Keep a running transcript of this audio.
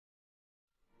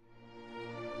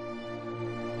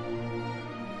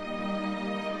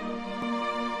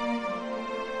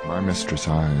My mistress'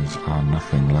 eyes are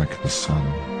nothing like the sun.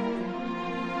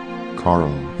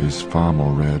 Coral is far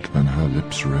more red than her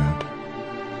lips red.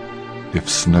 If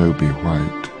snow be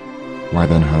white, why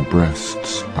then her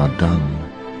breasts are dun.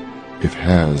 If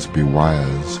hairs be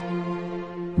wires,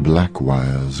 black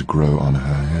wires grow on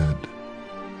her head.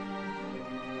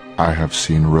 I have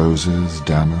seen roses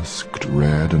damasked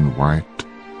red and white,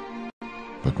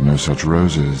 but no such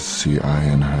roses see I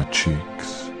in her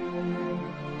cheeks.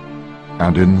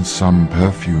 And in some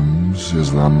perfumes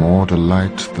is there more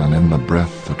delight than in the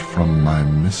breath that from my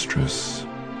mistress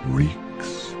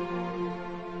reeks.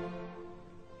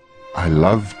 I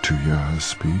love to hear her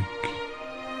speak,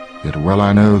 yet well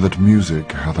I know that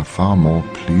music hath a far more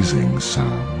pleasing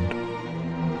sound.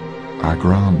 I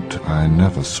grant I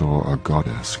never saw a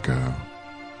goddess go.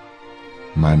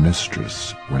 My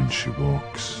mistress, when she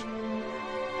walks,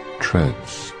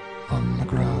 treads on the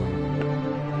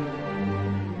ground.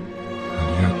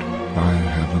 And yet, by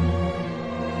heaven,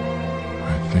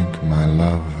 I think my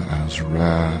love as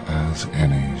rare as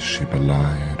any she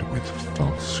belied with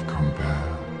false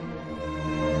compare.